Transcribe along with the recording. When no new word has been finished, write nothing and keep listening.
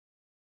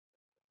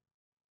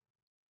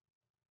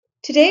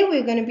Today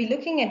we're going to be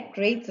looking at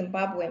Great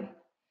Zimbabwe.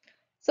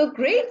 So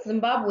Great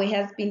Zimbabwe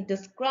has been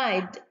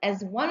described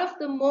as one of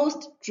the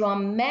most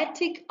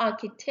dramatic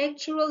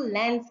architectural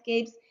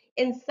landscapes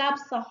in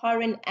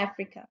sub-Saharan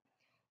Africa.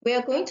 We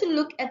are going to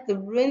look at the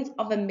ruins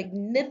of a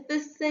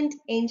magnificent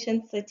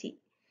ancient city.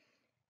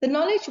 The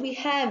knowledge we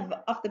have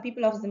of the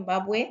people of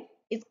Zimbabwe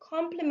is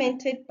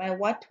complemented by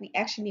what we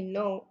actually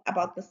know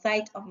about the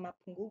site of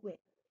Mapungubwe,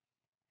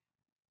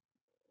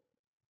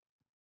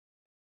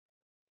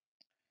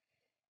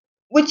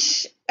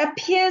 which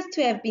appears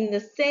to have been the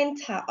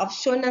center of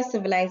Shona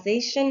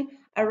civilization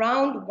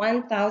around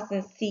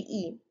 1000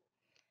 CE.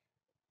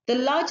 The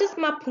largest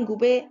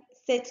Mapungubwe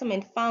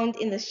settlement found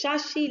in the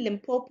Shashi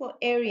Limpopo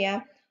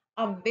area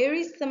are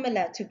very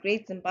similar to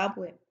Great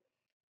Zimbabwe.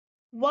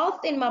 Wealth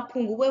in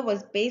Mapungubwe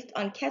was based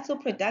on cattle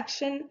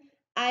production,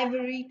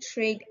 ivory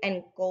trade,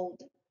 and gold.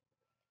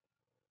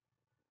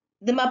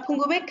 The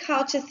Mapungubwe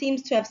culture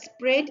seems to have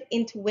spread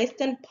into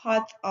western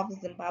parts of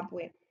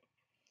Zimbabwe.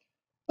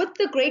 With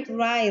the great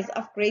rise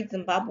of Great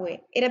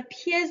Zimbabwe, it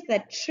appears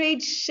that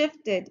trade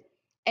shifted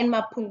and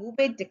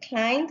Mapungubwe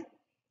declined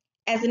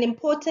as an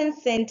important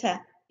center,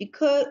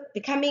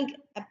 becoming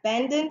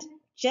abandoned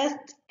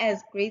just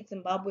as Great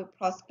Zimbabwe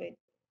prospered.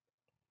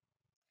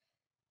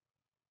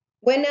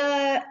 When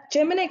a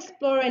German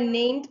explorer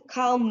named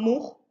Karl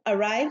Much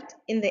arrived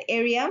in the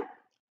area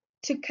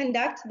to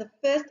conduct the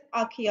first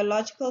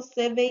archaeological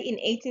survey in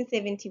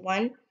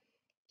 1871,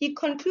 he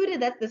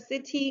concluded that the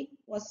city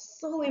was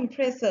so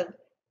impressive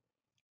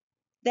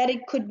that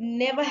it could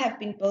never have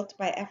been built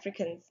by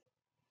Africans.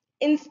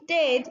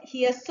 Instead,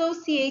 he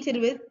associated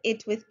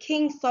it with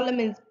King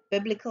Solomon's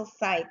biblical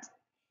site.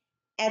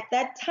 At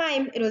that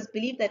time, it was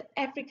believed that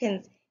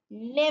Africans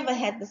never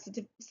had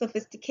the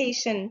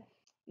sophistication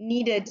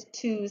needed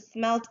to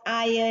smelt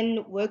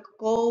iron, work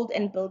gold,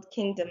 and build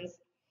kingdoms.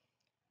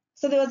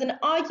 So there was an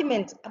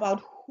argument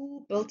about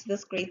who built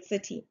this great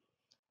city.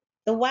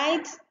 The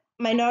white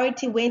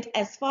minority went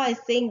as far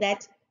as saying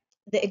that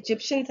the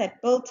Egyptians had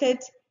built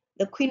it,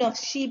 the Queen of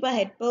Sheba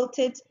had built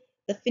it,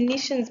 the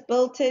Phoenicians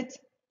built it.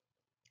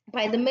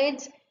 By the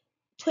mid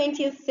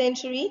 20th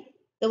century,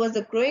 there was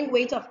a growing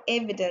weight of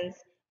evidence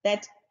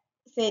that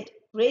said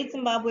Great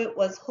Zimbabwe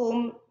was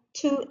home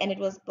to and it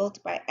was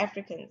built by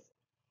Africans.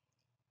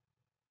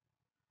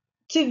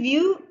 To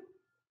view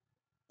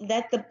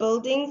that the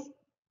buildings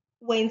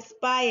were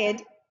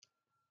inspired,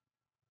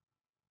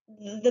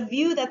 the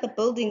view that the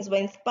buildings were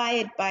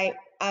inspired by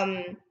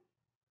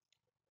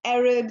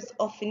Arabs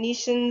or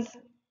Phoenicians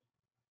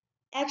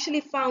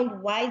actually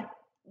found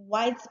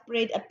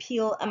widespread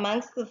appeal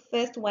amongst the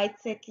first white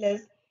settlers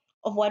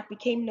of what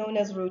became known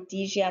as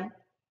Rhodesia.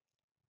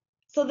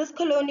 So this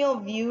colonial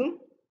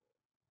view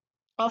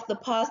of the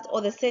past,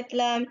 or the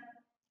settler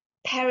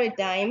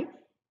paradigm,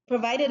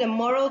 provided a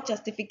moral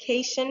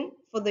justification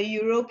for the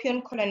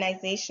European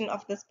colonization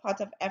of this part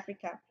of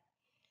Africa.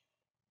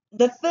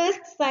 The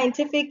first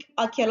scientific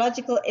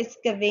archaeological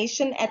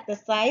excavation at the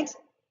site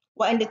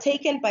were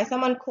undertaken by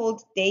someone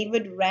called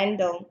David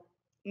Randall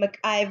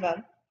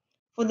McIver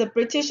for the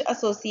British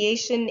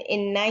Association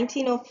in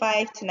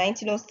 1905 to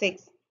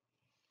 1906.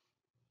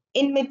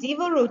 In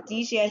medieval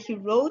Rhodesia, he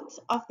wrote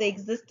of the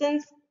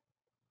existence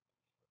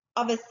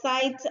of a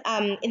site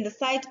in the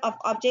site of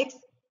objects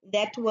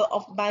that were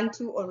of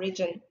Bantu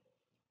origin.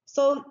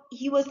 So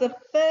he was the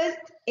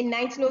first in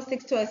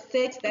 1906 to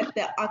assert that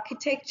the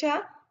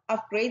architecture of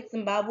Great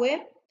Zimbabwe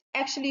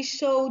actually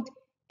showed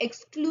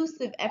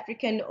exclusive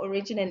African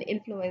origin and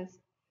influence.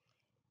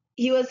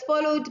 He was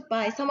followed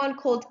by someone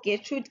called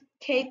Gertrude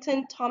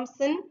Caton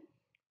Thompson,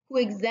 who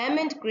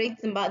examined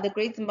the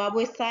Great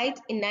Zimbabwe site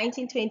in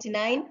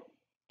 1929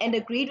 and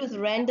agreed with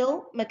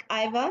Randall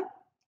McIver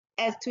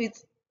as to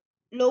its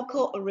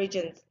local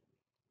origins.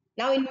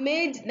 Now, in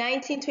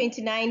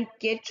mid-1929,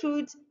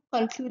 Gertrude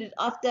concluded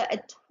after a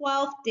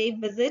 12-day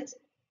visit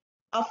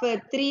of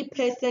a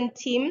 3-person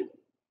team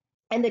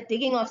and the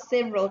digging of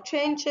several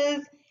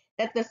trenches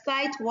that the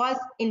site was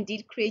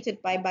indeed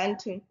created by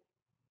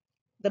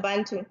the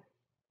Bantu.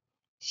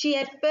 She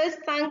had first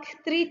sunk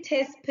 3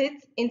 test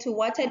pits into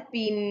what had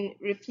been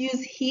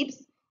refuse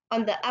heaps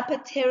on the upper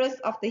terrace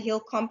of the hill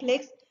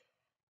complex,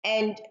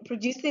 and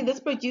this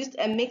produced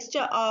a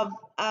mixture of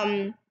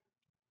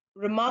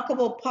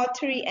remarkable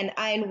pottery and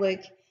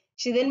ironwork.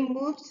 She then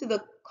moved to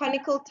the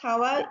conical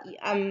tower.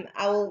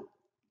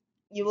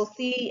 You will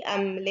see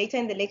later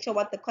in the lecture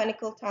what the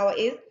conical tower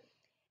is.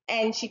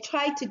 And she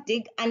tried to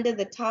dig under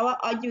the tower,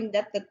 arguing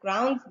that the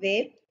grounds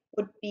there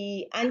would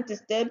be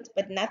undisturbed,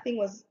 but nothing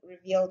was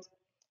revealed.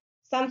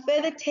 Some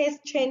further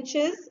test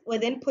trenches were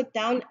then put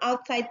down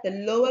outside the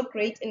lower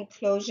great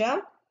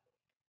enclosure,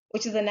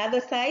 which is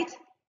another site,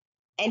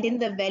 and in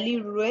the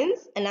valley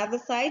ruins, another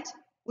site,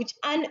 which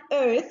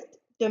unearthed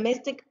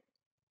domestic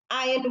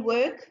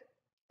ironwork,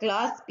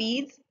 glass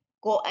beads,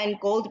 and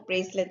gold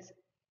bracelets.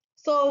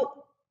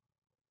 So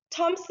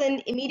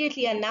Thompson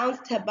immediately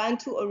announced her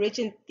Bantu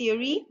origin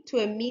theory to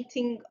a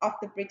meeting of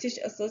the British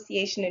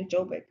Association in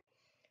Joburg.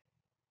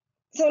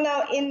 So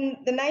now in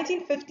the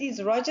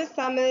 1950s, Roger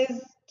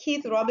Summers,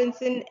 Keith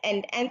Robinson,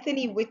 and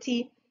Anthony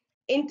Whitty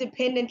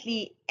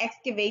independently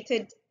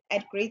excavated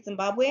at Great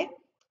Zimbabwe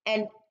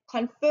and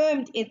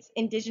confirmed its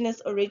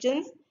indigenous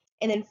origins.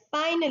 And then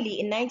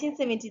finally, in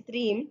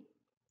 1973,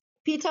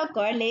 Peter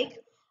Garlake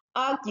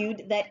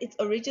argued that its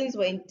origins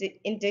were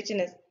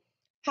indigenous.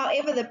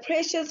 However, the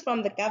pressures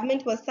from the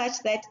government were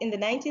such that in the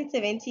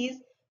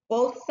 1970s,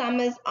 both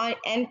Summers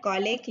and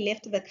Garlake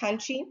left the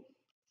country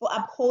for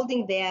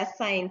upholding their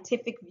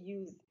scientific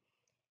views.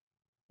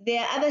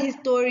 There are other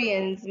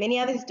historians, many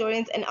other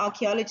historians and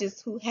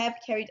archaeologists who have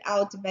carried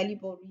out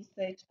valuable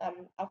research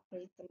of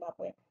Great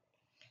Zimbabwe.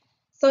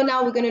 So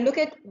now we're going to look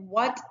at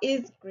what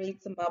is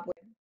Great Zimbabwe.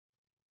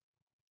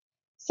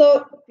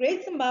 So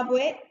Great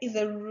Zimbabwe is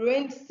a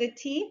ruined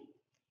city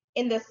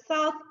in the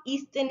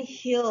southeastern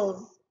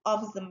hills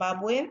of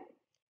Zimbabwe,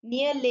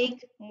 near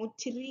Lake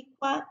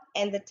Mutirikwa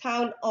and the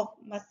town of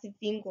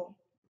Masivingo.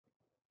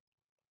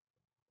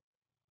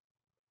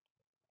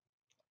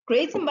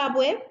 Great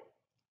Zimbabwe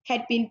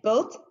had been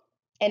built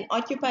and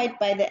occupied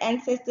by the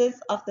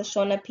ancestors of the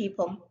Shona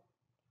people.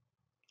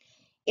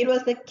 It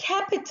was the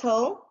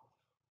capital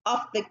of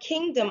the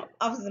Kingdom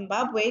of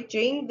Zimbabwe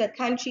during the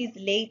country's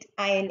late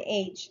Iron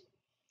Age.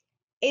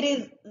 It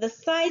is the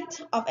site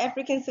of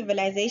African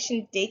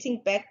civilization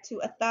dating back to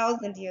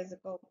 1,000 years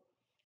ago.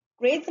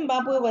 Great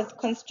Zimbabwe was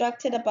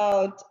constructed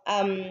about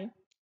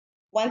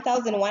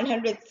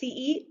 1100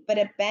 CE, but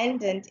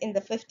abandoned in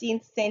the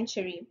 15th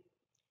century.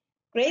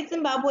 Great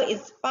Zimbabwe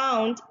is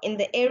found in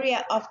the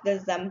area of the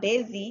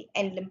Zambezi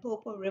and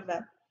Limpopo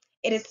River.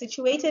 It is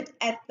situated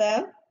at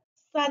the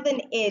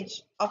southern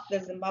edge of the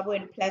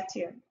Zimbabwean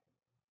plateau.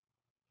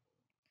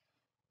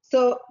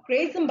 So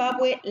Great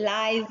Zimbabwe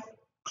lies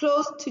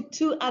close to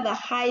two other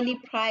highly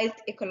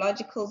prized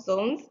ecological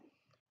zones.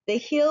 The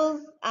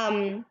hills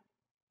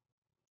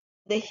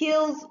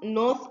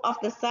north of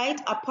the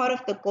site are part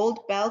of the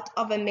gold belt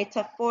of a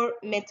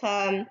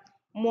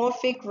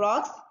metamorphic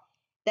rocks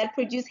that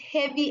produce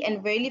heavy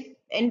and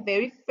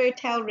very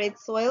fertile red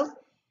soils.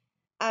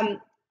 The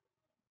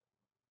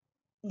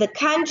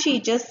country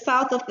just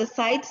south of the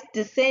site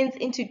descends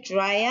into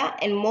drier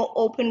and more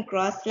open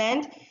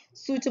grassland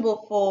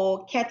suitable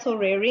for cattle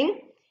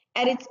rearing.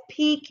 At its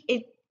peak,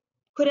 it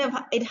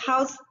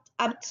housed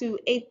up to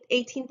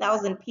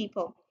 18,000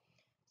 people.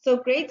 So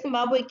Great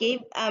Zimbabwe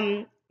gave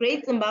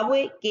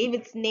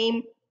its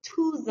name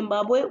to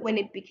Zimbabwe when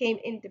it became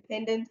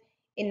independent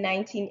in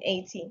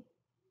 1980.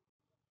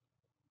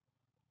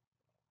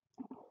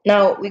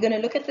 Now we're going to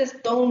look at the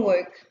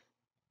stonework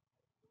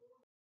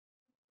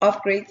of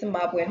Great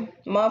Zimbabwe.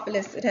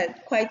 Marvelous. It has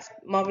quite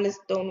marvelous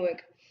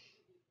stonework.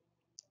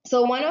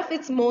 So one of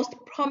its most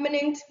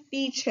prominent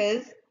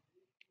features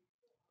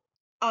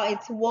are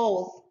its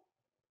walls,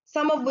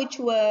 some of which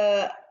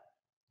were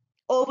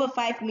over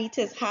 5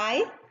 meters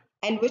high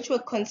and which were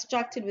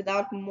constructed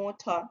without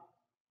mortar.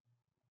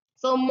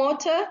 So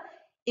mortar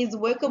is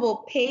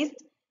workable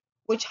paste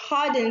which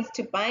hardens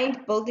to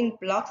bind building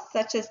blocks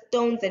such as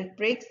stones and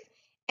bricks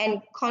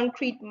and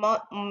concrete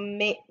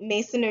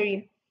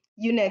masonry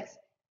units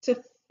to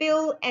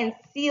fill and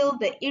seal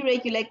the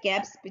irregular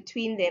gaps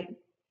between them. It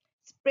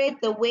spreads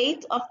the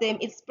weight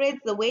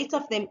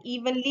of them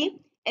evenly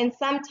and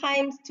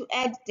sometimes to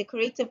add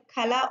decorative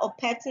color or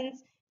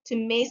patterns to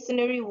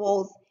masonry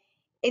walls.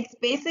 It's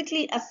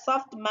basically a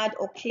soft mud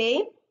or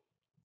clay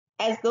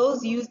as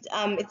those used,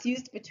 it's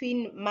used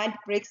between mud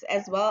bricks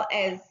as well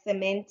as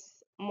cement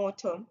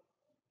mortar.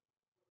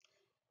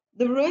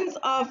 The ruins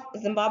of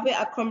Zimbabwe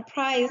are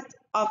comprised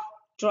of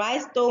dry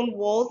stone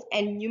walls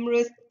and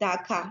numerous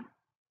daka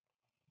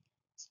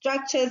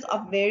structures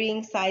of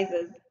varying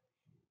sizes.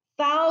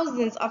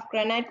 Thousands of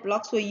granite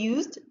blocks were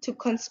used to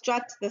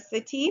construct the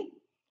city.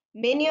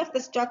 Many of the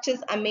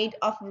structures are made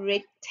of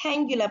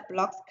rectangular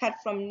blocks cut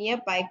from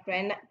nearby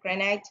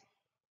granite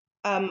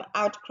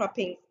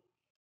outcroppings.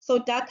 So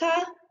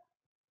daka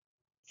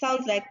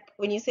sounds like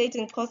when you say it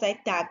in Xhosa,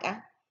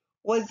 daka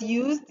was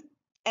used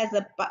as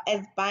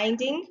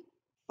binding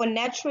for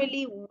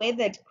naturally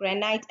weathered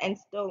granite and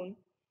stone.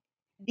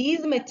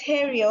 These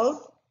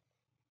materials,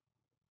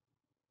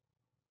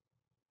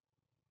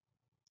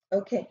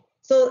 okay,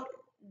 so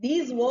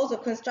these walls were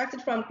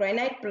constructed from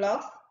granite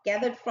blocks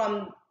gathered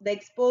from the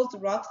exposed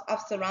rocks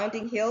of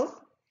surrounding hills.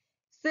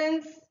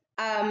 Since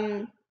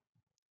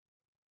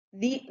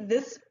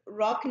this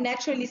rock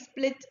naturally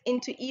split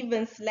into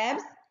even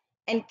slabs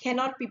and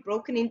cannot be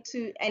broken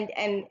into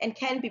and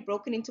can be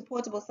broken into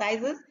portable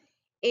sizes,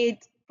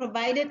 it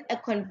provided a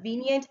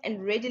convenient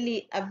and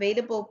readily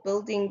available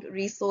building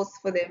resource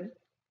for them.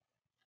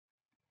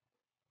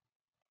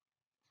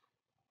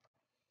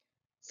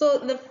 So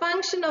the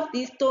function of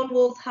these stone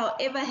walls,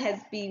 however,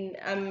 has been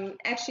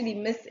actually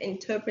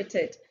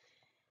misinterpreted.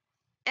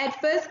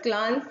 At first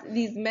glance,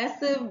 these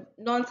massive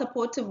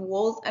non-supportive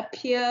walls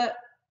appear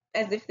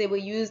as if they were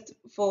used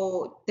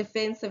for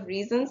defensive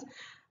reasons,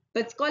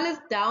 but scholars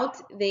doubt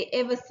they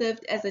ever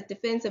served as a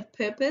defensive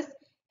purpose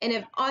and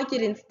have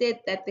argued instead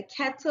that the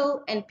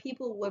cattle and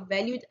people were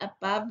valued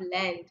above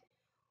land.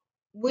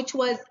 which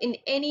was in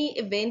any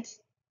event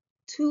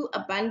too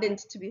abundant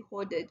to be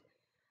hoarded.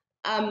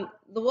 The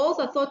walls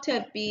are thought to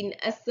have been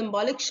a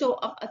symbolic show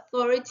of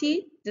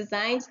authority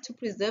designed to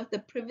preserve the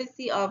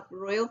privacy of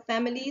royal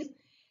families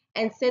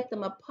and set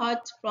them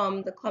apart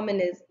from the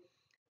commoners.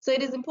 So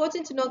it is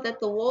important to note that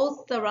the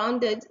walls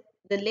surrounded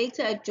the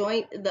later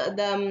adjoined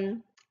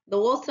the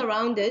walls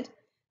surrounded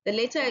the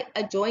later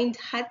adjoined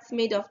huts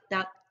made of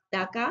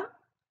daka,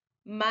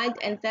 mud,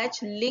 and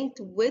thatch linked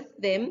with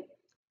them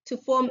to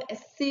form a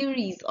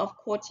series of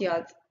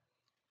courtyards.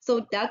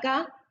 So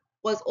daka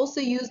was also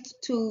used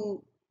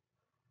to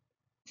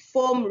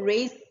form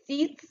raised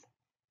seats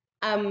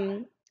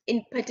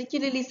in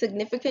particularly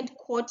significant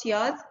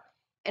courtyards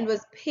and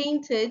was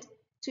painted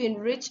to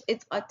enrich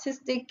its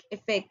artistic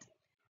effect.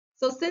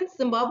 So since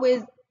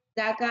Zimbabwe's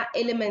Dhaka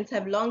elements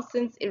have long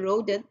since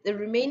eroded, the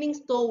remaining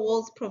stone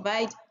walls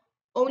provide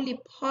only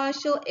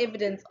partial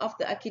evidence of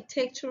the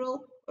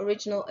architectural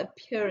original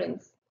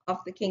appearance of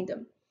the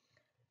kingdom.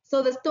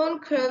 So the stone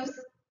curves,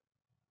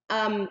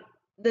 um,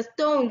 the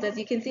stones, as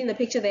you can see in the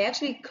picture, they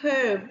actually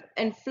curve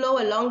and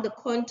flow along the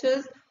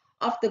contours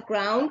of the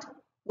ground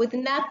with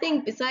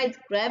nothing besides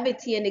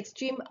gravity and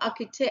extreme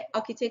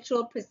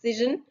architectural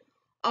precision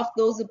of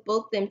those who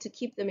built them to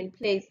keep them in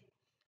place.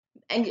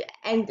 And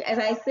as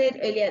I said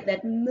earlier,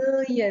 that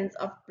millions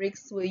of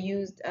bricks were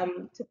used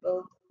to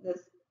build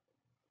this.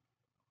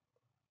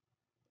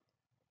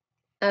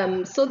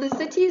 So the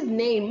city's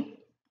name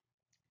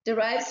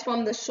derives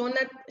from the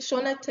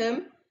Shona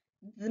term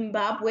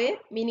Zimbabwe,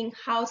 meaning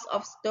house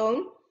of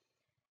stone.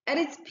 At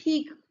its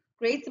peak,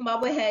 Great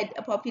Zimbabwe had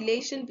a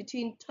population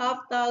between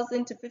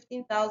 12,000 to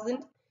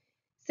 15,000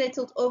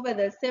 settled over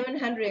the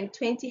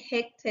 720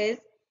 hectares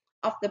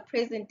of the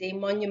present-day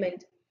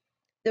monument.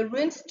 The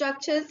ruined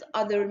structures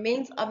are the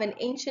remains of an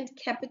ancient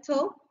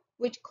capital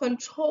which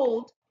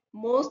controlled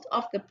most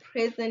of the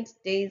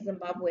present-day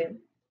Zimbabwe.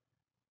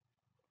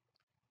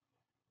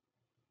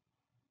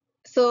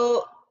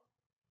 So,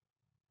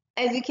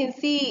 as you can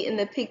see in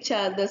the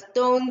picture, the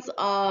stones,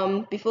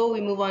 before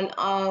we move on,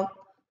 are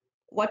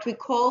what we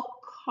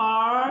call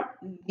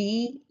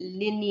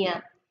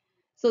curvilinear.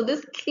 So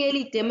this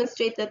clearly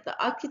demonstrates that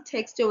the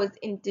architecture was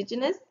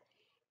indigenous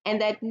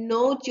and that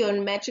no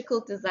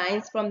geometrical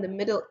designs from the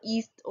Middle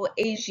East or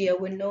Asia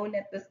were known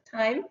at this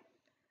time.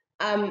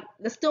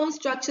 The stone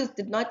structures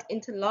did not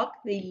interlock,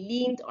 they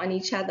leaned on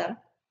each other.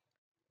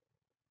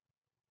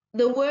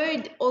 The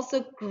word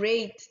also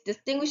great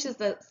distinguishes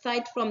the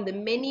site from the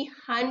many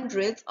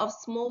hundreds of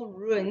small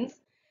ruins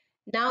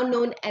now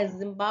known as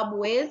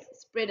Zimbabwe's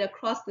spread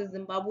across the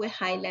Zimbabwe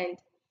highland.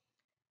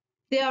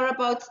 There are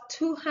about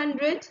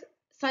 200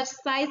 such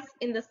sites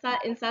in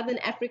southern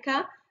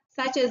Africa,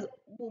 such as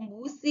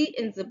Bumbusi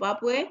in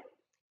Zimbabwe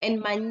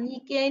and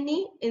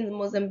Manikeni in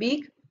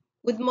Mozambique,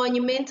 with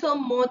monumental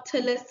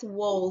mortarless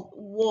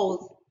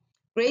walls.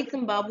 Great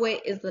Zimbabwe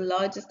is the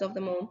largest of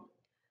them all.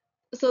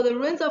 So the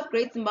ruins of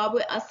Great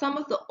Zimbabwe are some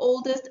of the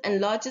oldest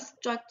and largest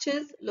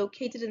structures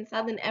located in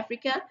southern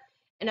Africa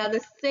and are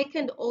the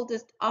second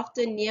oldest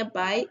after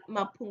nearby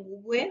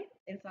Mapungubwe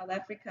in South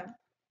Africa.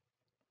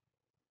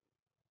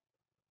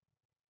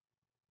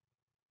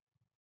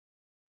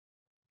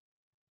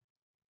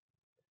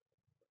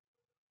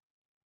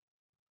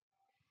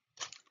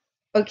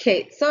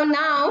 Okay, so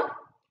now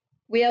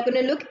we are going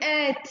to look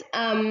at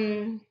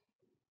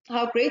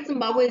how Great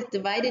Zimbabwe is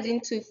divided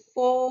into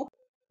four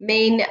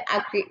main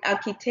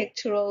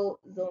architectural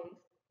zones.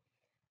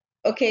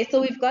 Okay,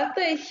 so we've got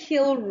the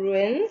hill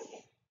ruins,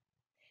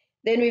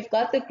 then we've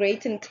got the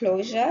great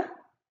enclosure,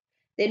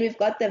 then we've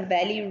got the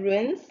valley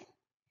ruins,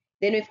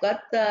 then we've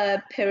got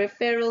the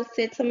peripheral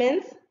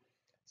settlements.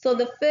 So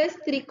the first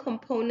three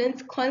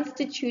components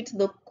constitute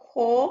the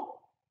core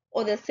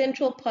or the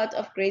central part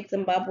of Great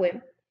Zimbabwe.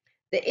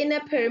 The inner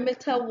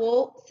perimeter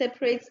wall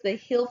separates the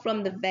hill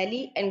from the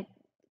valley and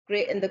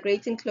the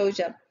great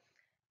enclosure.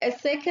 A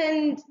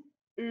second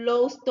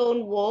low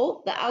stone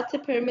wall, the outer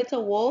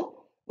perimeter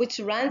wall, which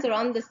runs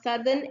around the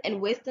southern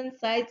and western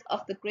sides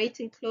of the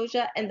great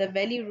enclosure and the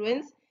valley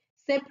ruins,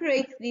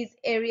 separates these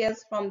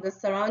areas from the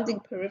surrounding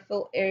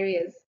peripheral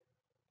areas.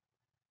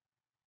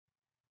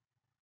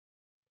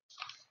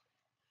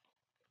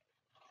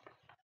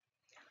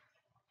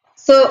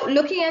 So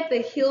looking at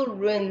the hill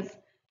ruins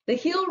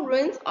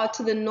are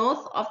to the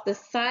north of the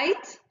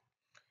site.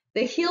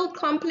 The hill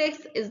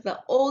complex is the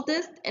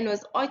oldest and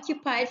was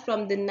occupied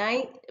from the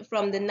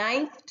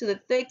 9th to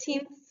the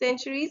 13th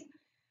centuries.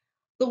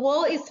 The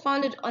wall is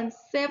founded on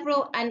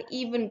several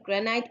uneven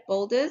granite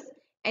boulders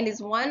and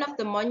is one of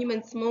the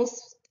monument's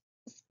most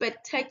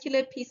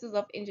spectacular pieces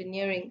of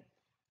engineering.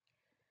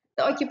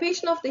 The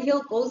occupation of the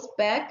hill goes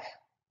back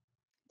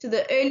to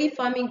the early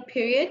farming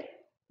period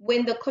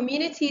when the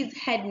communities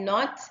had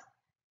not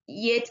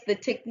yet the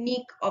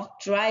technique of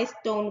dry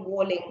stone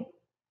walling.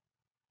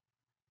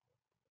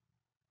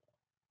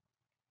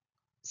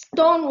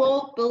 Stone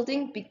wall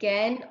building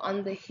began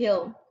on the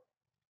hill.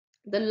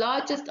 The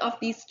largest of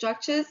these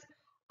structures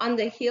on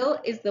the hill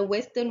is the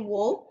Western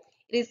Wall.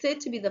 It is said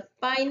to be the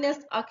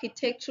finest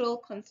architectural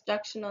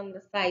construction on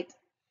the site.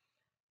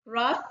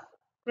 Rough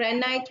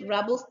Granite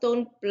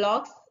rubble-stone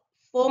blocks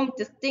form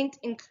distinct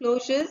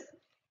enclosures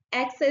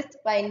accessed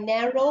by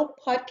narrow,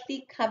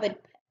 partly covered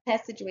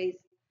passageways.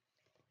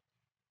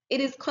 It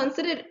is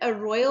considered a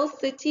royal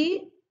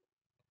city.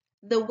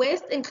 The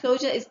west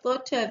enclosure is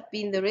thought to have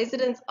been the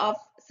residence of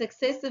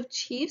successive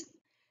chiefs.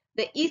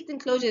 The east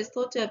enclosure is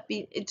thought to have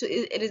been, it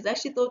is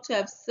actually thought to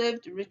have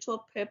served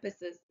ritual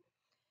purposes.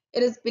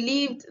 It is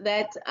believed to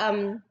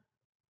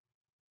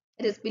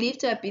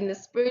have been the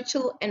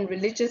spiritual and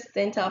religious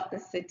center of the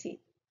city.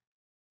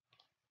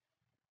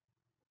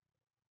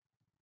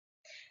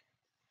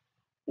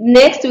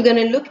 Next, we're going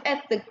to look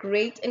at the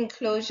Great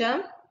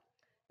Enclosure.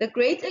 The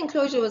Great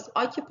Enclosure was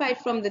occupied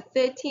from the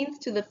 13th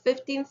to the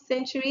 15th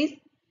centuries.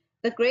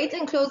 The Great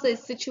Enclosure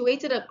is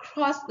situated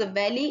across the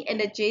valley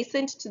and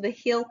adjacent to the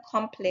hill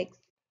complex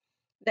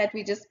that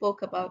we just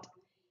spoke about.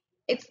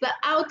 Its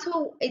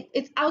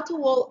outer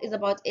wall is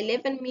about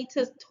 11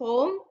 meters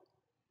tall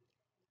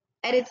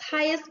at its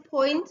highest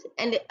point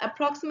and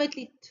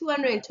approximately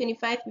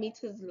 225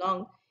 meters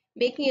long,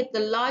 making it the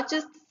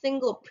largest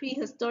single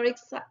prehistoric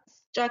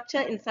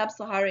structure in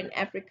sub-Saharan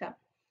Africa.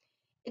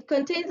 It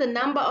contains a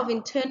number of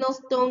internal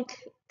stone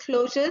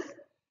closures.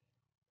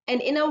 An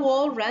inner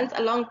wall runs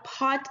along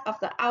part of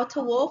the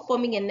outer wall,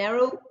 forming a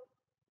narrow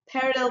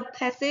parallel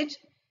passage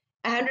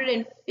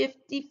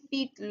 150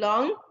 feet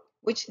long,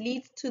 which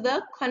leads to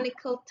the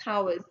conical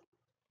towers.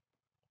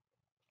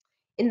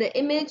 In the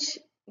image,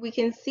 we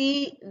can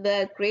see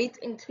the Great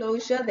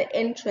Enclosure, the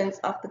entrance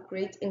of the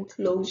Great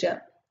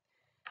Enclosure.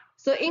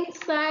 So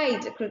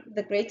inside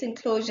the Great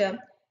Enclosure,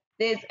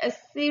 there's a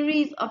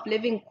series of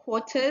living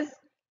quarters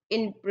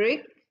in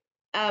brick.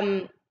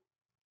 The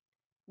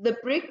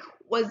brick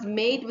was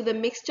made with a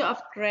mixture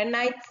of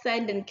granite,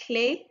 sand, and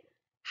clay.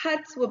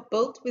 Huts were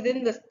built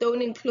within the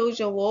stone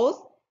enclosure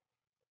walls.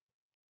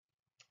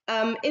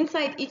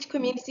 Inside each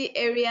community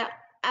area,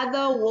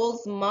 other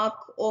walls mark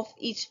off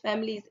each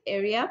family's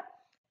area,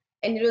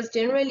 and it was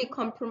generally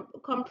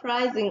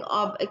comprising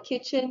of a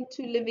kitchen,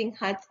 2 living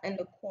huts, and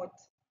a court.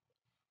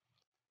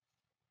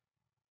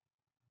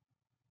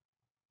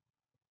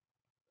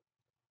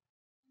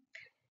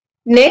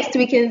 Next,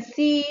 we can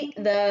see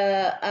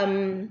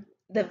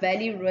the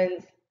valley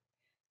ruins.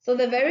 So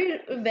the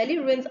valley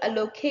ruins are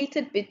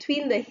located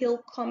between the hill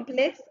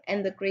complex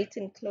and the Great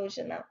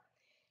Enclosure now,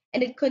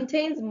 and it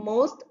contains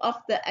most of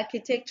the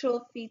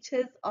architectural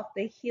features of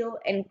the hill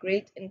and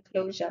Great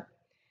Enclosure.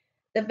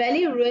 The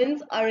valley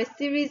ruins are a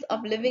series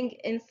of living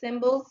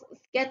ensembles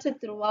scattered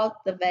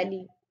throughout the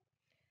valley.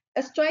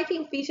 A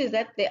striking feature is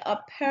that there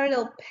are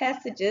parallel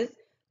passages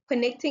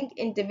connecting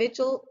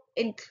individual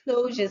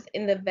enclosures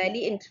in the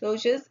valley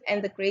enclosures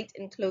and the Great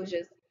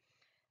Enclosures.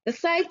 The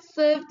site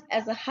served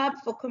as a hub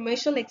for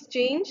commercial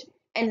exchange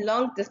and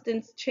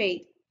long-distance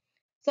trade.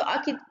 So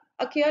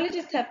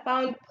archaeologists have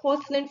found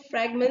porcelain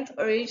fragments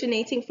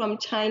originating from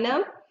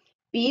China,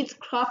 beads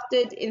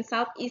crafted in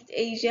Southeast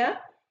Asia,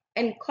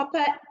 and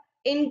copper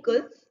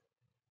ingots,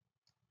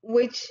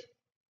 which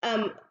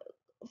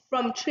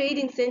from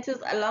trading centers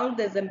along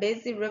the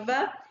Zambezi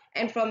River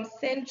and from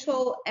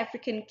Central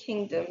African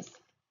kingdoms.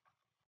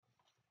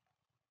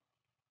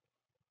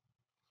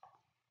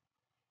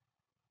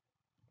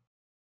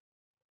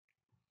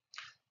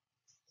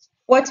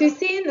 What we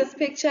see in this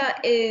picture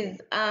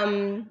is a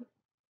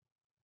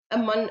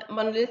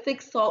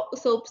monolithic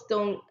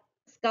soapstone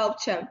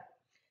sculpture.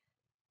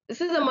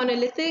 This is a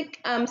monolithic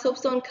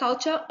soapstone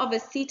sculpture of a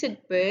seated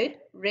bird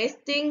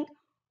resting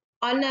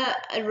on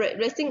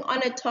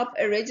atop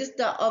a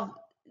register of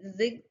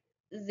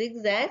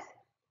zigzags.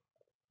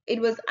 It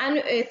was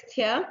unearthed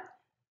here.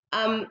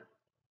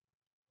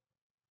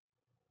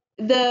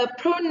 The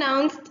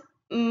pronounced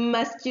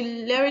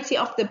muscularity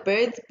of the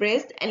bird's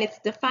breast and its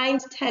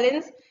defined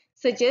talons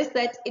suggest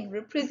that it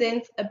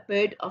represents a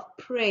bird of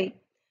prey.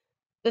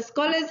 The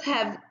scholars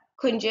have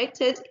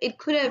conjectured it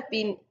could have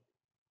been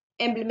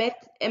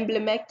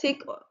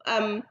emblematic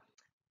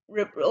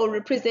or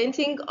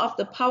representing of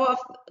the power of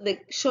the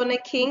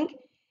Shona king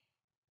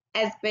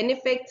as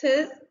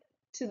benefactors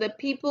to the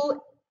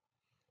people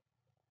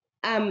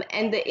and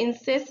the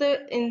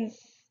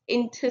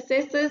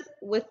intercessors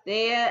with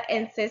their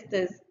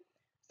ancestors.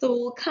 So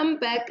we'll come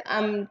back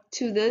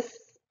to this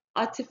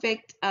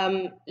artifact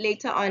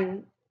later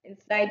on in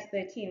slide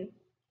 13.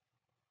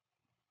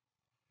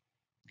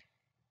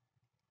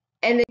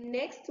 And then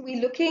next, we're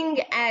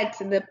looking at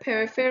the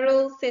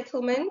peripheral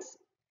settlements.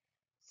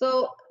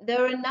 So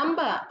there are a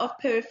number of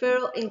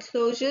peripheral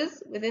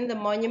enclosures within the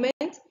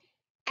monument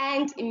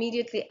and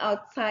immediately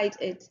outside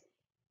it.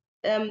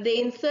 They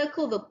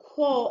encircle the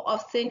core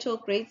of central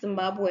Great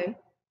Zimbabwe.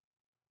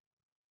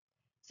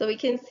 So we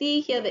can see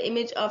here the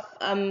image of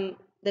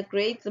the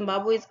Great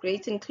Zimbabwe's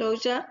Great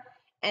Enclosure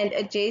and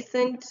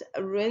adjacent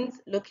ruins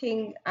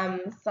looking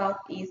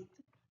southeast.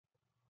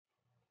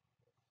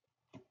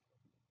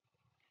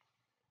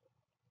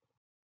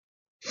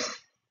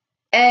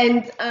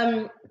 And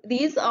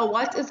these are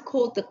what is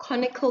called the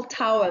conical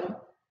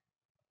tower.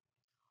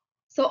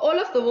 So all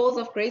of the walls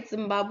of Great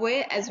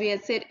Zimbabwe, as we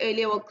had said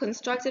earlier, were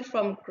constructed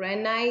from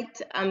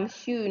granite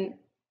hewn.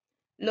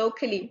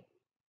 locally.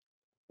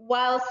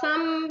 While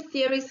some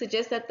theories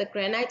suggest that the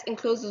granite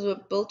enclosures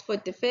were built for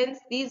defense,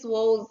 these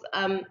walls,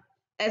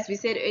 as we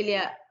said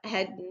earlier,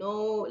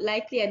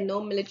 likely had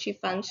no military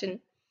function.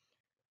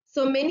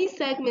 So many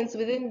segments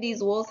within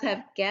these walls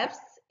have gaps,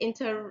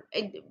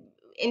 interrupted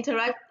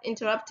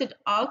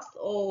arcs,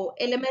 or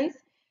elements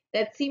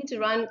that seem to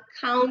run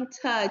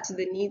counter to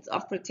the needs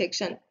of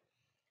protection.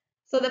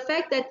 So the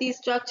fact that these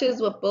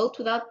structures were built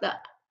without the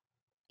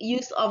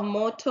use of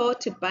mortar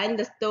to bind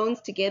the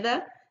stones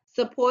together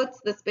supports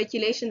the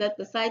speculation that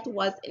the site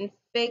was in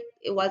fact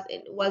it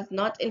was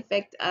not in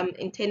fact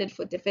intended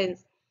for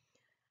defense.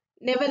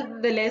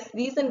 Nevertheless,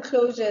 these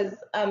enclosures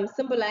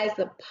symbolize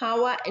the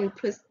power and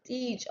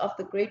prestige of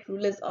the great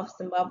rulers of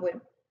Zimbabwe.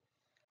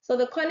 So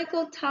the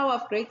conical tower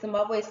of Great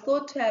Zimbabwe is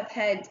thought to have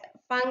had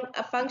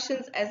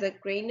functions as a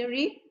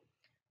granary.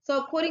 So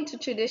according to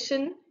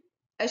tradition,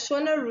 a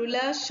Shona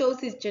ruler shows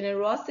his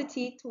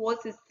generosity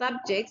towards his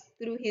subjects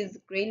through his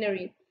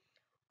granary,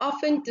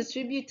 often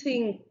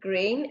distributing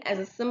grain as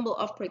a symbol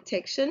of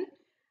protection.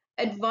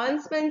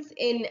 Advancements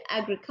in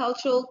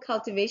agricultural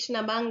cultivation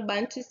among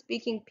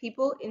Bantu-speaking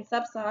people in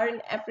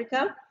sub-Saharan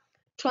Africa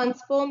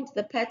transformed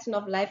the pattern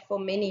of life for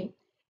many,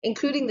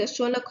 including the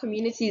Shona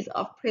communities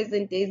of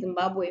present-day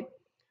Zimbabwe.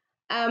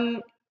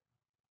 Um,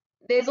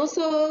 there's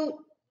also,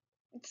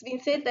 it's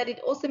been said that it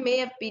also may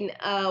have been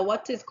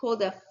what is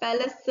called a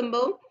phallus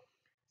symbol.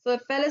 So a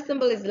phallus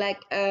symbol is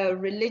like a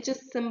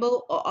religious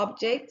symbol or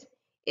object.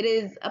 It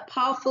is a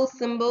powerful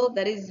symbol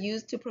that is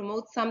used to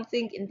promote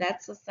something in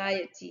that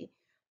society.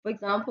 For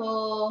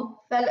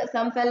example,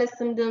 some phallus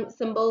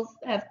symbols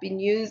have been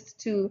used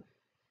to,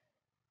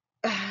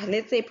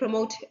 let's say,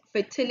 promote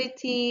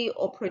fertility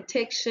or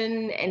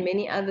protection and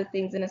many other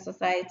things in a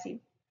society.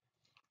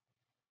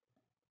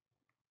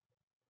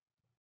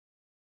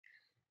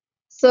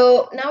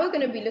 So now we're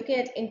going to be looking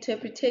at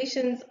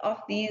interpretations of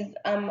these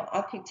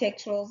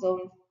architectural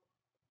zones.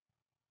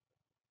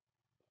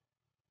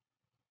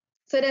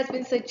 So it has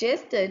been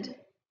suggested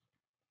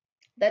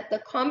that the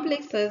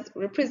complexes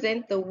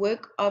represent the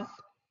work of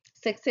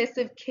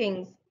successive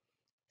kings.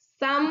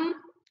 Some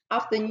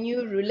of the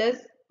new rulers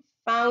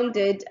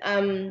founded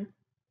a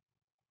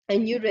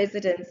new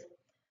residence.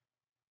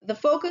 The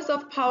focus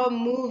of power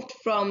moved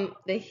from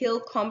the hill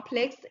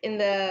complex in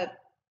the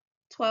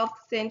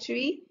 12th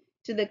century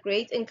to the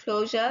great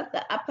enclosure,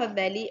 the upper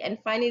valley, and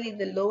finally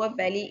the lower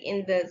valley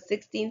in the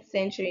 16th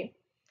century.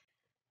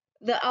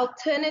 The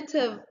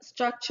alternative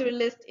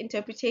structuralist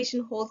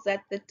interpretation holds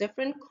that the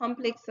different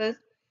complexes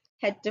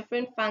had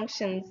different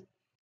functions.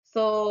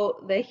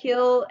 So the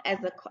hill as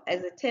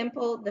a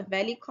temple, the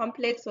valley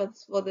complex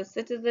was for the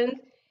citizens,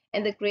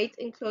 and the great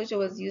enclosure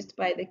was used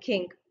by the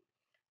king.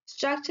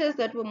 Structures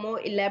that were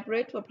more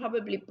elaborate were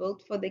probably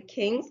built for the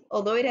kings,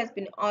 although it has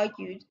been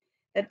argued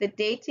that the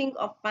dating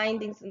of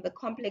findings in the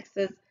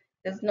complexes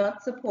does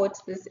not support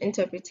this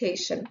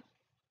interpretation.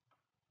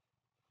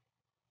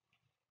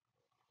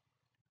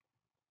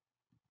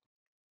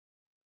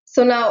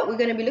 So now we're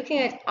going to be looking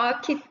at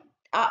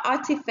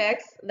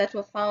artifacts that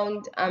were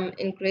found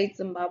in Great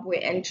Zimbabwe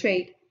and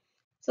trade.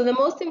 So the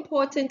most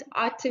important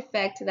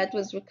artifact that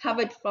was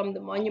recovered from the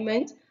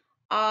monument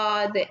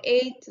are the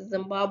 8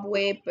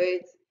 Zimbabwe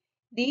birds.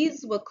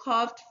 These were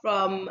carved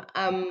from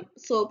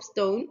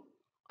soapstone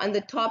on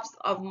the tops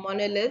of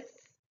monoliths,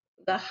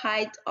 the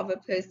height of a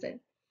person.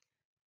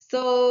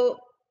 So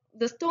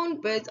the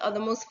stone birds are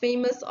the most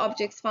famous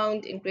objects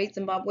found in Great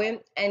Zimbabwe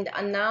and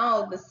are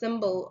now the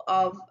symbol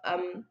of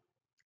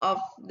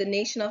the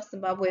nation of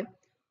Zimbabwe.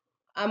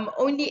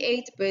 Only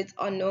 8 birds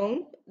are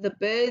known. The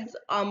birds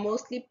are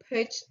mostly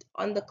perched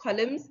on the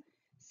columns,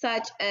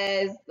 such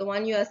as the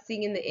one you are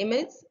seeing in the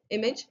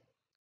image.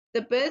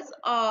 The birds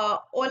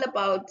are all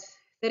about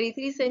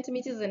 33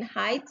 centimeters in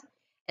height,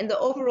 and the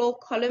overall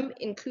column,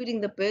 including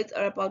the birds,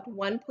 are about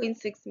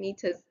 1.6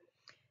 meters.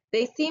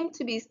 They seem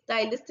to be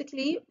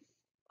stylistically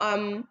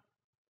um,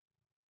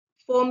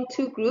 form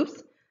two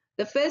groups.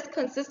 The first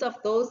consists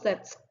of those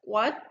that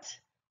squat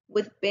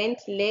with bent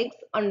legs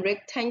on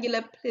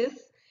rectangular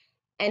plinths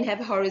and have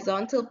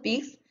horizontal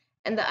beaks,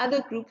 and the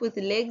other group with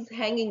legs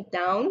hanging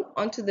down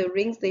onto the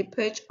rings they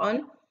perch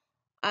on,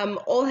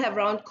 all have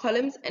round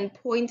columns and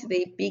point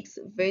their beaks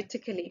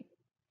vertically.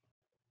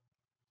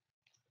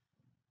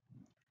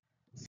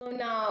 So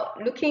now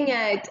looking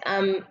at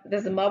the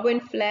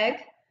Zimbabwean flag,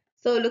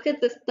 so look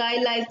at the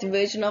stylized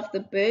version of the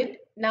bird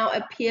now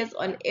appears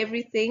on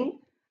everything,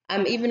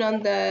 even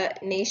on the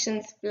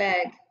nation's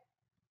flag.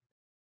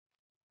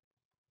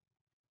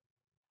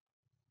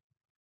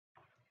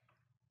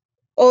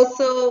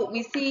 Also,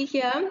 we see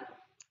here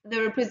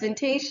the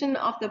representation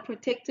of the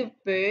protective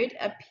bird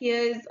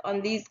appears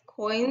on these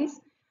coins.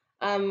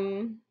 I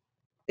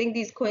think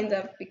these coins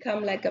have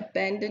become like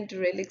abandoned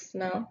relics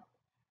now.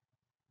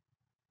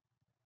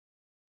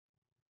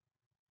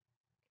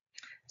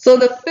 So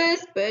the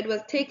first bird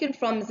was taken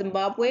from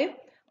Zimbabwe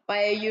by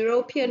a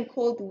European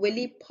called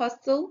Willie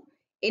Postel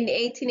in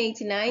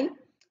 1889.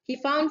 He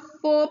found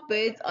 4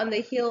 birds on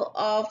the hill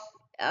of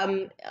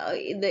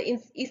the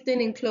eastern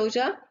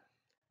enclosure.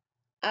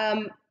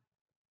 Um,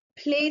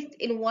 placed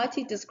in what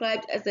he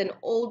described as an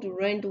old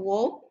ruined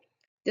wall.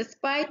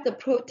 Despite the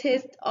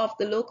protest of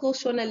the local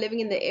Shona living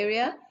in the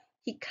area,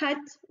 he cut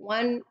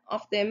one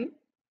of them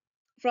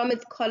from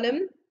its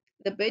column,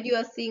 the bird you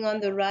are seeing on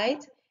the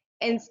right,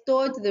 and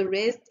stored the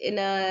rest in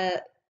a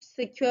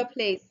secure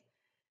place.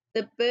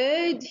 The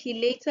bird he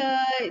later,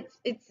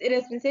 it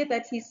has been said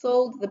that he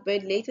sold the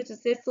bird later to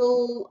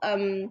Cecil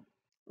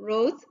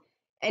Rhodes,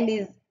 and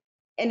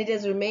it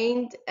has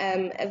remained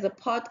as a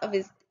part of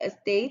his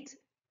estate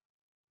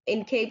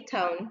in Cape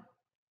Town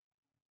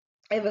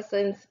ever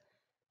since.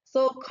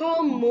 So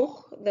Karl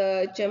Much,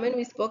 the German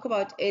we spoke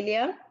about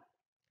earlier,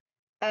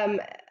 um,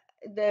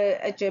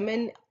 a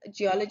German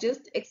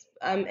geologist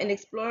and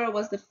explorer,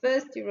 was the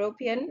first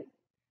European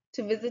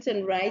to visit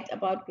and write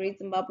about Great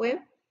Zimbabwe.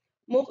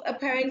 Mook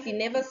apparently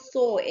never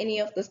saw any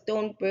of the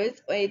stone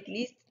birds, or at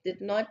least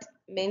did not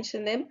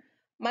mention them.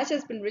 Much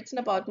has been written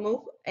about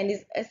Mook and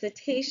his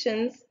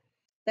assertions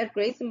that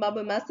Great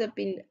Zimbabwe must have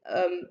been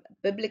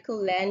biblical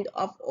land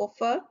of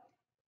Ophir,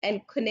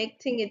 and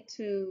connecting it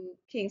to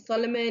King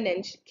Solomon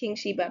and King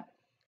Sheba.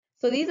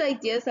 So these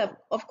ideas have,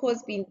 of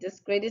course, been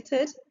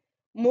discredited.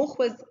 Moch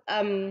was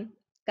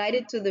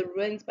guided to the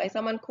ruins by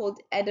someone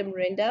called Adam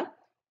Render,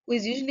 who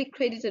is usually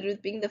credited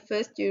with being the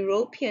first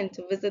European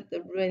to visit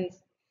the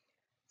ruins.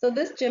 So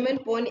this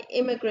German-born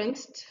immigrant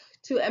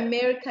to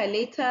America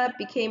later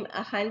became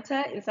a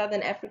hunter in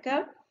southern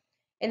Africa.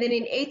 And then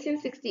in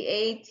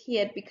 1868, he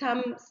had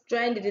become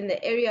stranded in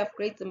the area of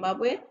Great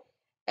Zimbabwe.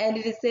 And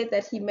it is said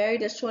that he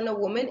married a Shona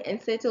woman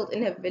and settled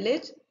in her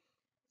village.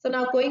 So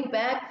now going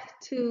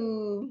back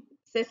to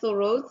Cecil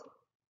Rhodes,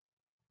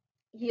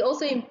 he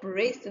also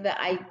embraced the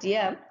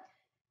idea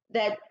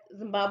that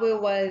Zimbabwe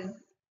was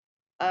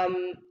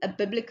a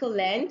biblical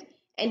land,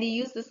 and he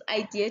used this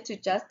idea to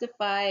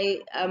justify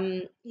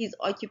his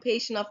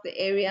occupation of the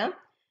area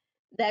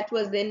that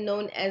was then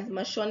known as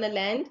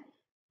Mashonaland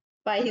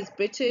by his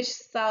British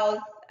South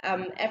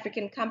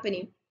African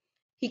Company.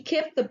 He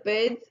kept the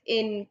birds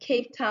in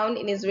Cape Town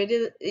in his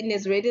residence,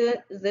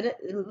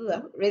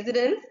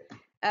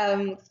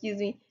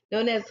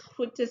 known as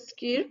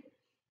Grooterschuur,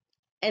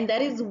 and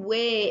that is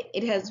where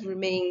it has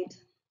remained.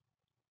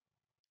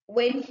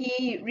 When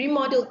he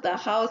remodeled the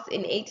house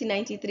in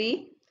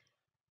 1893,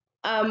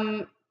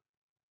 um,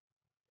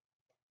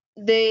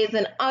 there's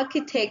an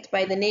architect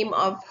by the name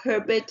of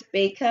Herbert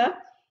Baker.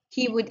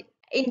 He would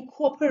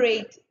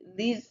incorporate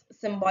these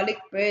symbolic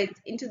birds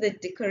into the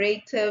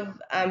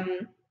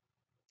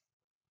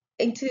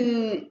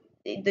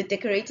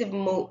decorative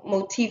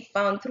motif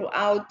found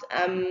throughout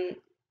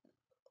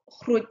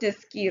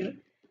Grooterschuur.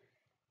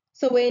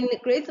 So when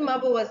Great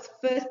Zimbabwe was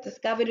first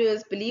discovered, it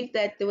was believed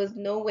that there was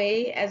no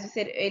way, as we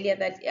said earlier,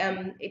 that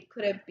it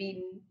could have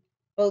been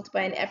built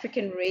by an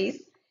African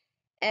race.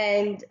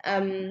 And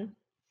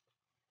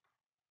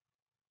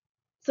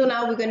so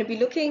now we're going to be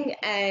looking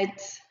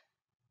at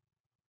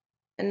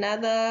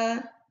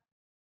another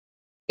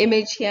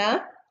image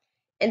here.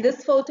 And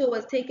this photo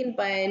was taken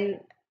by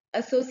an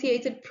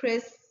Associated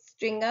Press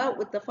stringer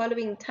with the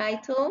following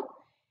title.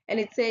 And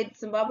it said,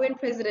 Zimbabwean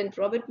President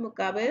Robert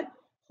Mugabe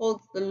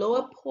holds the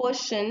lower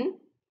portion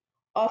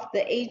of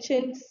the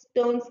ancient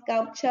stone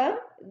sculpture,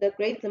 the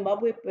Great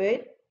Zimbabwe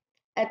Bird,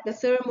 at the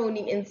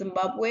ceremony in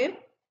Zimbabwe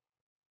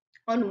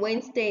on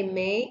Wednesday,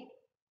 May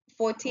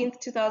 14th,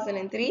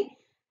 2003.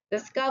 The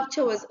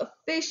sculpture was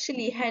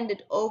officially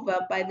handed over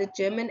by the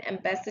German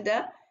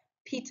ambassador,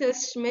 Peter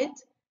Schmidt,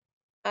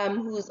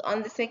 who's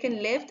on the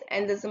second left,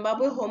 and the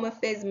Zimbabwe Home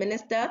Affairs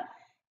Minister,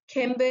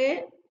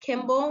 Kembo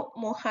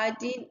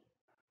Mohadi,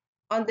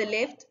 on the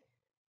left.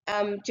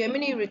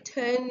 Germany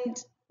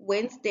returned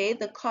Wednesday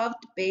the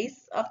carved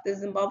base of the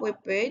Zimbabwe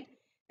bird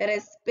that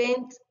has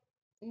spent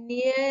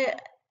near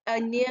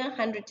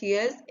 100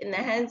 years in the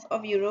hands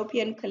of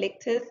European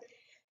collectors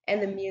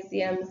and the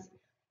museums.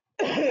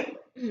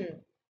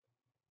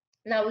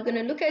 Now we're going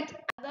to look at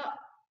other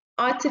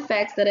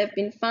artifacts that have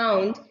been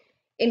found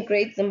in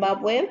Great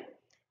Zimbabwe.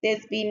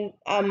 There's been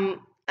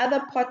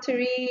other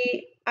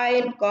pottery,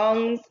 iron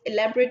gongs,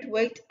 elaborate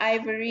worked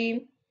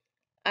ivory,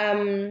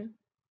 iron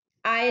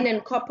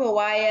and copper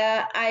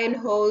wire, iron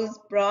hose,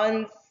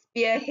 bronze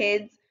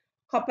spearheads,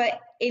 copper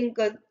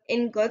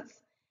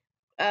ingots,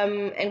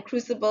 and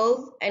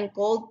crucibles, and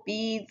gold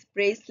beads,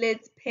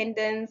 bracelets,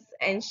 pendants,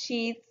 and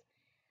sheaths.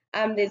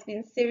 There's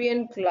been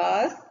Syrian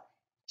glass,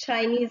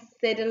 Chinese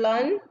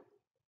cedilon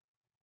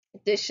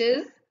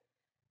dishes,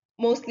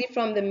 mostly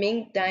from the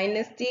Ming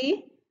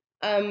Dynasty,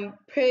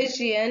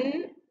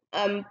 Persian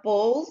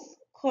bowls,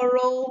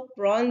 coral,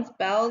 bronze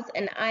bells,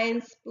 and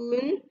iron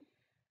spoon,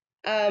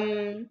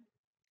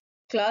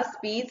 glass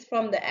beads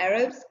from the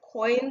Arabs,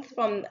 coins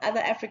from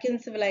other African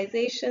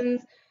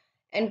civilizations,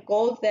 and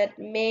gold that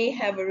may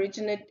have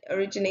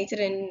originated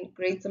in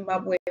Great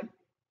Zimbabwe.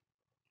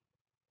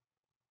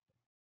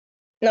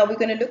 Now we're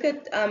going to look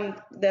at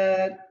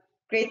the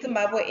Great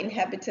Zimbabwe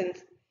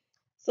inhabitants.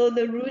 So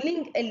the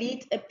ruling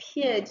elite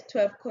appeared to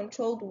have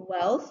controlled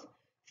wealth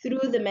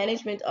through the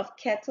management of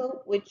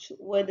cattle, which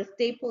were the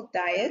staple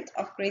diet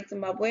of Great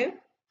Zimbabwe.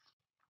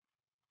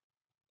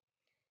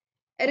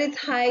 At its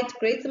height,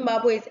 Great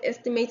Zimbabwe is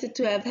estimated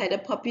to have had a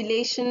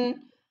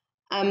population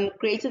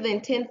greater than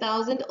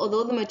 10,000,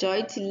 although the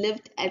majority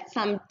lived at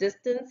some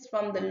distance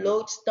from the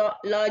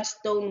large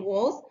stone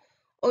walls.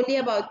 Only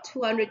about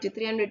 200 to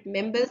 300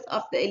 members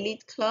of the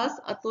elite class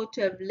are thought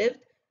to have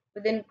lived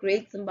within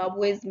Great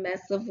Zimbabwe's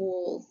massive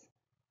walls.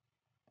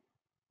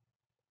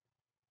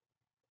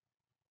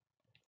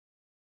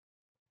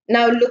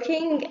 Now,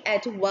 looking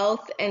at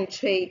wealth and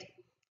trade.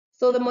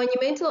 So, the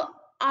monumental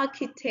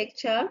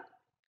architecture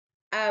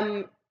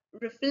um,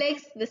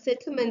 reflects the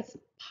settlement's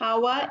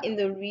power in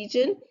the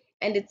region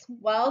and its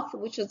wealth,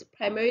 which was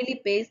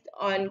primarily based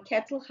on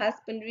cattle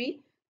husbandry,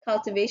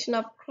 cultivation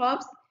of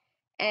crops,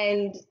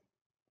 and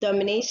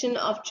domination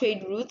of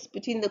trade routes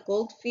between the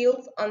gold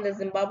fields on the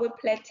Zimbabwe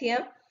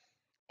Plateau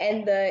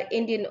and the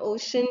Indian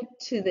Ocean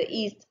to the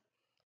east.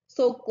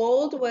 So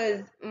gold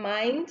was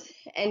mined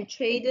and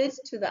traded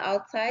to the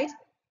outside,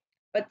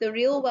 but the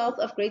real wealth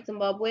of Great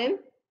Zimbabwe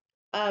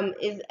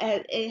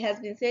it has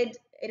been said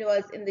it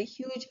was in the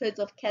huge herds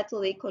of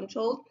cattle they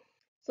controlled.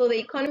 So the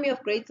economy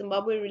of Great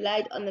Zimbabwe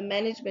relied on the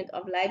management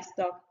of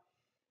livestock.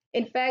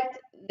 In fact,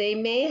 they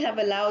may have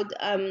allowed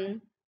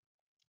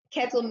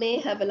cattle may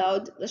have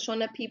allowed the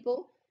Shona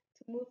people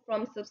to move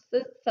from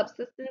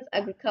subsistence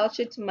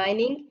agriculture to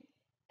mining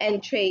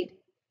and trade.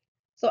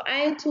 So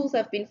iron tools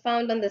have been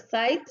found on the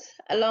site,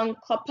 along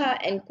copper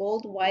and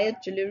gold wired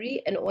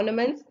jewelry and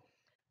ornaments.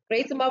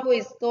 Great Zimbabwe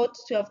is thought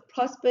to have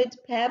prospered,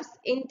 perhaps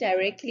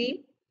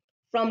indirectly,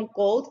 from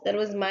gold that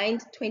was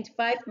mined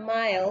 25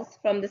 miles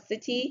from the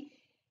city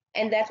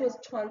and that was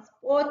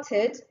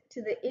transported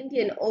to the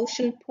Indian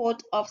Ocean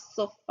port of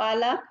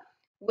Sofala,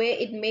 where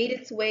it made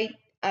its way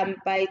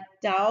by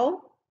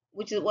dhow,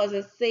 which was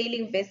a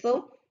sailing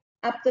vessel,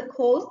 up the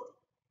coast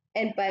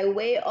and by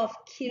way of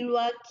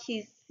Kilwa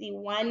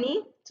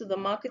Kisiwani to the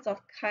markets of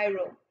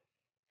Cairo.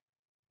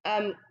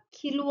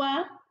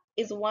 Kilwa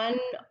is one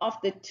of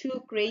the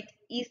two great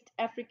East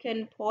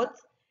African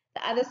ports.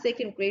 The other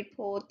second great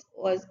port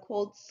was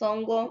called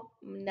Songo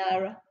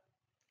Mnara.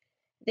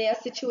 They are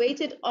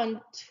situated on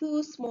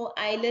two small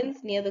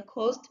islands near the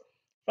coast.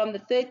 From the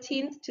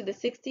 13th to the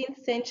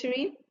 16th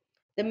century,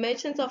 the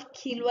merchants of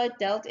Kilwa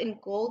dealt in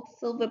gold,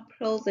 silver,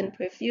 pearls, and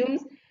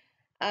perfumes,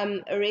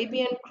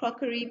 Arabian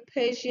crockery,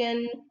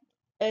 Persian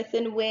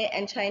earthenware,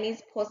 and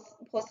Chinese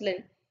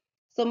porcelain.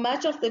 So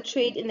much of the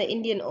trade in the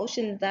Indian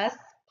Ocean thus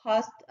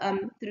passed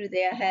through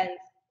their hands.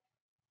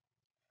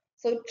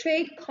 So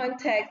trade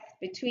contacts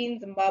between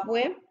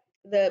between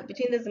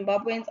the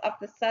Zimbabweans of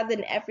the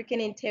southern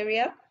African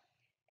interior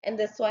and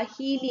the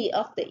Swahili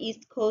of the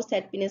east coast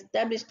had been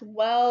established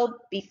well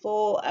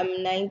before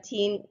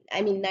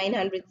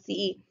 900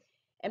 CE.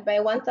 And by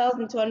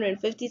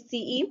 1250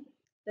 CE,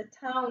 the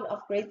town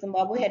of Great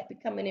Zimbabwe had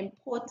become an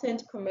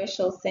important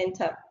commercial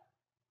center.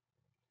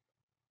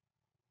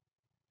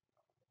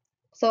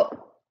 So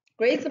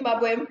Great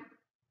Zimbabwe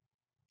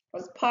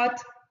was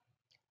part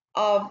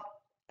of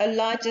a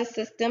larger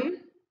system.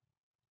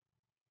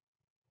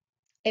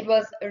 It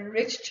was a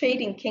rich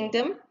trading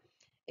kingdom.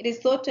 It is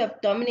thought to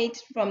have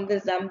dominated from the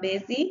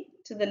Zambezi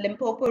to the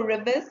Limpopo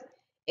rivers,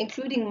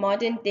 including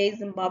modern-day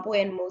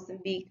Zimbabwe and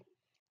Mozambique.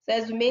 So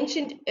as we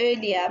mentioned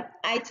earlier,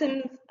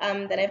 items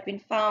that have been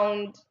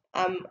found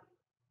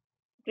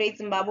Great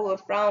Zimbabwe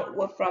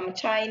were from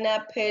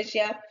China,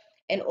 Persia,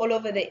 and all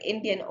over the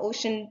Indian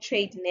Ocean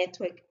trade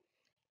network.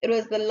 It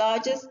was the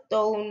largest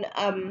stone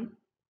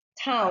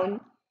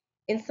town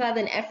in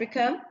southern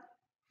Africa.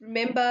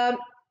 Remember,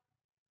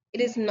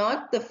 it is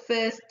not the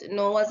first,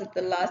 nor was it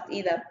the last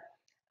either.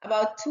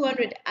 About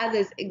 200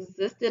 others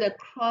existed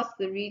across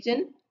the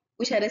region,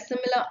 which had a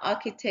similar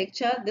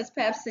architecture. This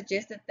perhaps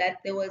suggested that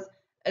there was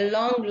a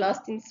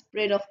long-lasting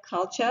spread of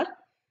culture.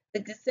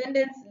 The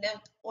descendants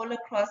lived all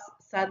across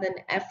southern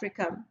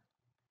Africa.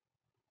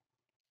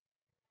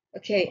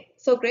 Okay,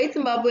 so Great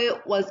Zimbabwe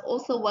was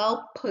also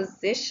well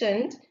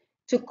positioned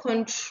to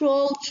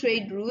control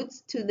trade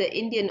routes to the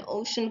Indian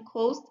Ocean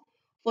coast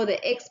for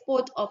the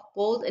export of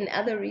gold and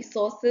other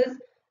resources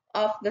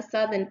of the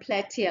southern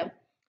plateau.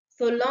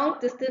 So long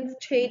distance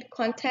trade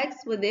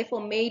contacts were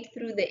therefore made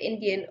through the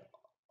Indian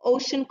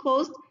Ocean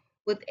coast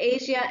with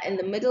Asia and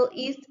the Middle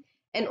East,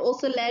 and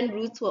also land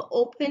routes were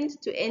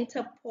opened to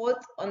enter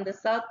ports on the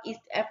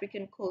Southeast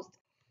African coast.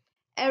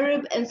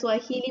 Arab and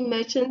Swahili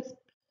merchants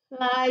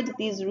plied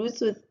these routes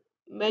with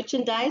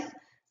merchandise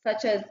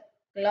such as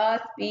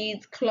glass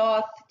beads,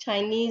 cloth,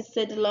 Chinese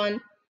ceylon,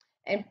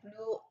 and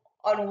blue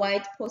on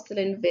white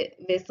porcelain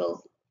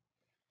vessels.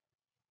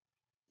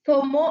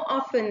 So more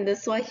often, the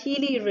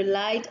Swahili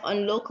relied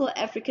on local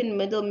African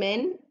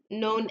middlemen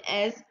known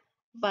as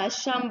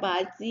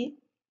Vashambazi,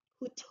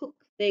 who took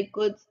their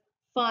goods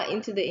far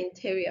into the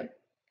interior.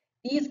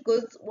 These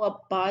goods were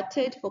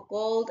bartered for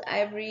gold,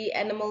 ivory,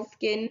 animal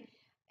skin,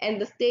 and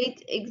the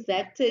state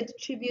exacted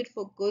tribute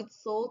for goods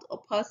sold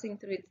or passing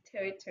through its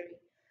territory.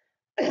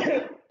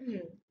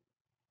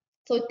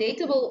 So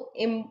datable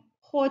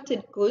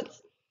imported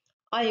goods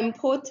are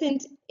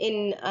important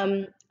in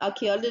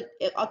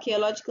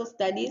archaeological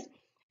studies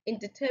in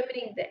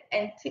determining the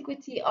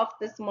antiquity of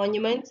this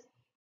monument.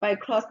 by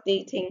cross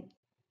dating.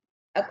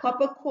 A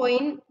copper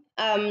coin,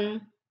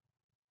 um,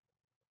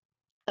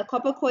 a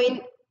copper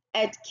coin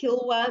at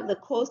Kilwa, the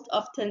coast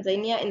of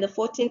Tanzania, in the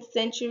 14th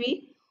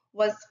century,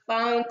 was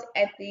found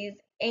at these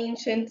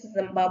ancient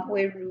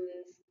Zimbabwe ruins.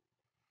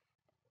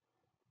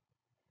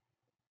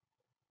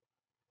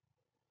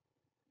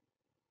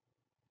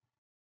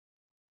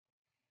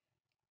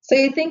 So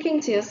you're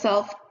thinking to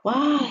yourself,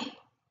 why?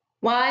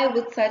 Why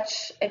would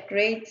such a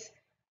great,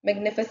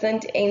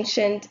 magnificent,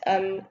 ancient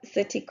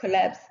city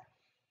collapse?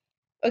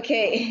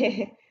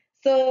 Okay,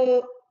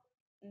 so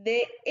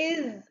there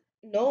is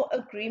no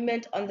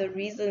agreement on the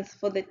reasons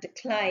for the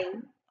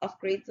decline of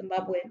Great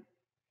Zimbabwe.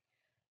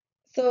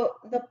 So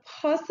the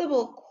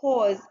possible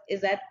cause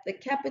is that the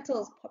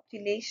capital's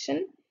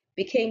population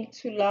became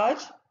too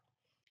large,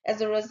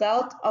 as a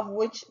result of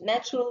which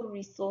natural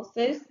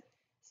resources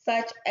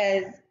such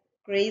as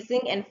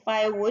grazing and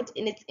firewood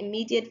in its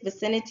immediate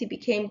vicinity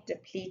became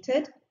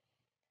depleted.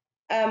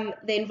 The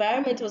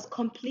environment was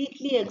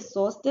completely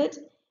exhausted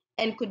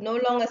and could no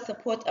longer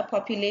support a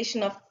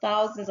population of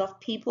thousands of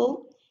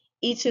people,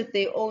 each with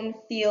their own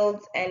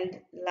fields and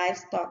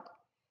livestock.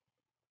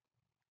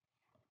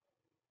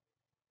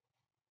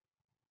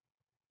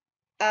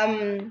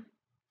 Um,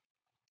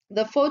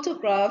 the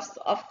photographs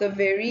of the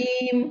very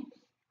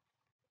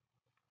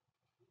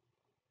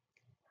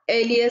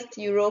earliest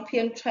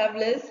European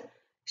travelers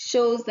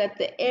shows that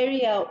the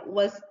area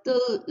was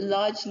still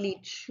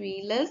largely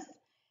treeless,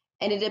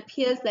 and it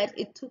appears that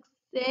it took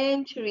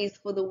centuries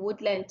for the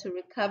woodland to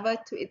recover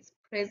to its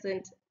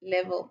present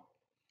level.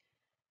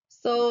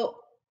 So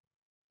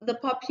the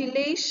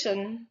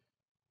population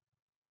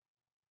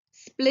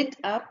split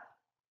up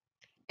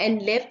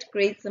and left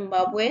Great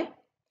Zimbabwe.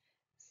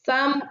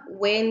 Some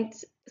went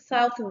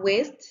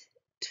southwest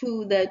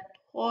to the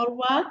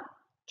Torwa,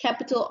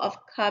 capital of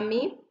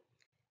Kami,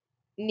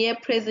 near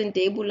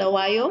present-day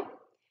Bulawayo,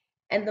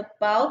 and the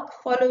bulk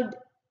followed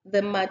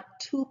the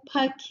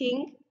Matupa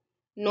King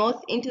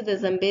north into the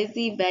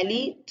Zambezi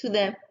Valley to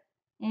the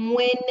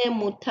Mwene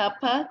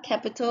Mutapa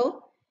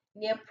capital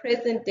near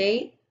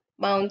present-day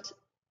Mount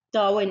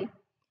Darwin,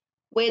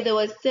 where there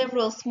were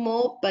several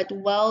small but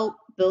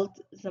well-built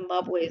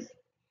Zimbabwe's.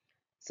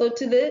 So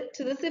to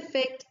this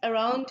effect,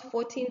 around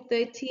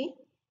 1430,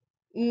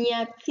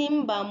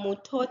 Nyatimba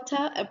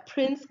Mutota, a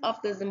prince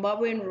of the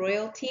Zimbabwean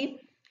royalty,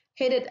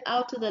 headed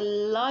out with a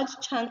large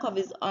chunk of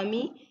his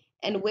army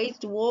and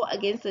waged war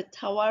against the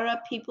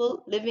Tawara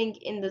people living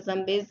in the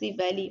Zambezi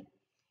Valley.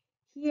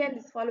 He and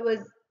his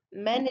followers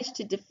managed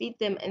to defeat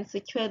them and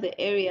secure the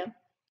area.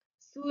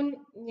 Soon,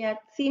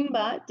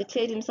 Nyatimba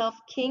declared himself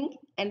king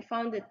and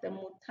founded the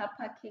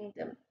Mutapa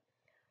kingdom,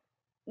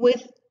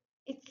 with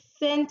its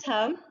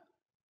center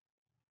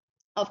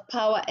of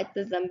power at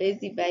the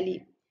Zambezi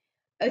Valley.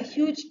 A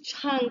huge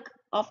chunk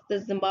of the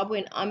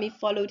Zimbabwean army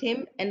followed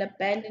him and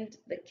abandoned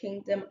the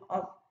kingdom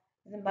of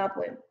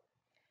Zimbabwe.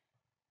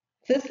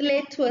 This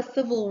led to a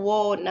civil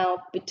war now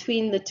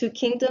between the two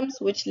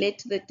kingdoms, which led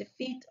to the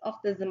defeat of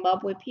the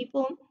Zimbabwe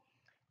people.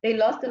 They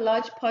lost a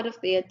large part of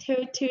their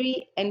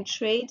territory and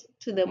trade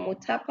to the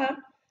Mutapa,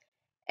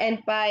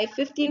 and by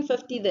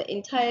 1550 the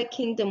entire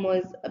kingdom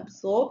was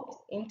absorbed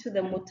into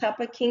the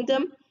Mutapa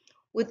kingdom,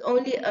 with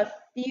only a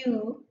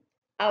few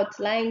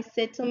outlying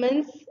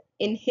settlements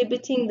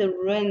inhabiting the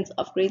ruins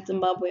of Great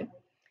Zimbabwe.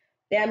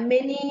 There are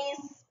many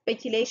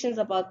speculations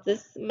about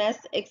this mass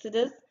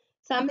exodus.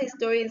 Some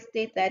historians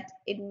state that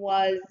it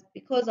was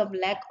because of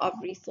lack of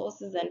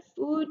resources and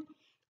food.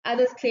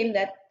 Others claim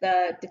that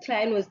the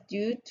decline was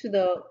due to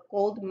the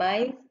gold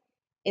mines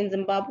in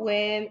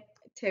Zimbabwe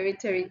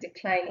territory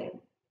declining.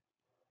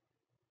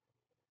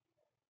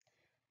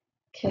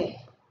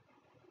 Okay,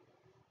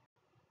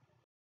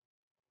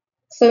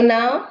 so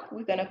now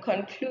we're going to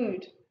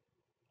conclude.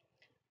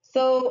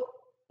 So,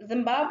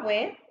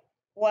 Zimbabwe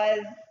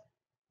was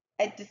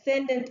a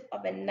descendant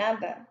of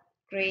another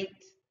great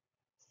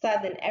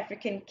southern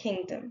African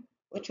kingdom,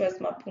 which was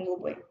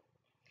Mapungubwe.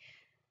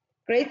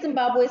 Great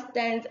Zimbabwe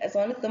stands as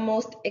one of the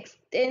most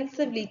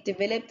extensively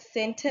developed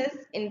centers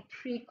in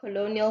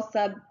pre-colonial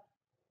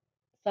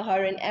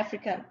sub-Saharan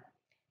Africa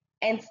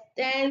and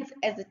stands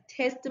as a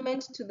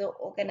testament to the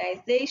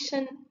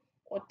organization,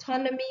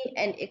 autonomy,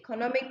 and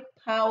economic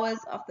powers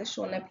of the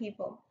Shona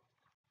people.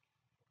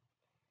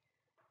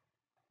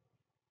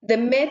 The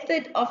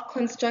method of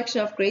construction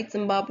of Great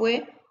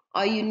Zimbabwe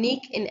are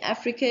unique in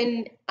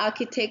African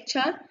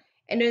architecture,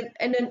 and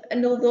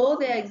although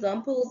there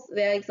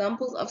are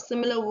examples of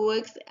similar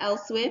works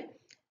elsewhere,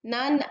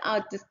 none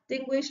are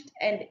distinguished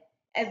and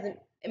as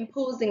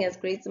imposing as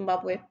Great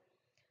Zimbabwe.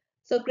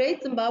 So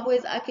Great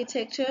Zimbabwe's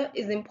architecture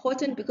is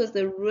important because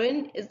the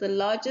ruin is the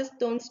largest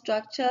stone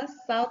structure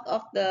south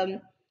of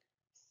the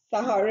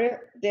Sahara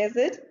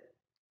Desert.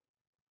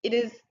 It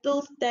is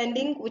still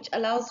standing, which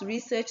allows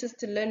researchers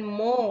to learn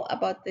more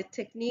about the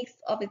techniques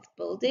of its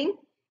building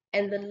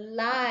and the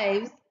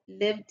lives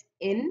lived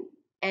in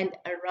and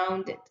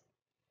around it.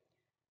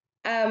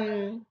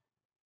 Um,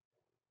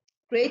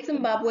 Great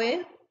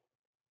Zimbabwe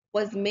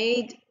was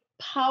made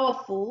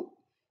powerful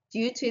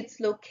due to its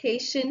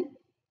location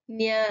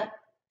near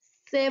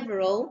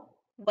several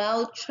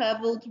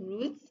well-traveled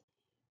routes,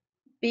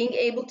 being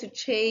able to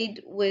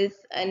trade with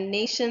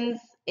nations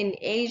in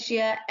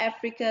Asia,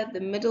 Africa, the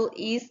Middle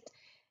East,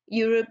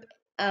 Europe,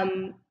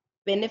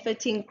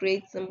 benefiting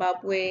Great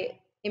Zimbabwe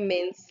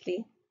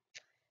immensely.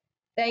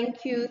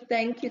 Thank you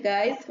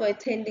guys for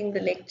attending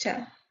the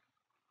lecture.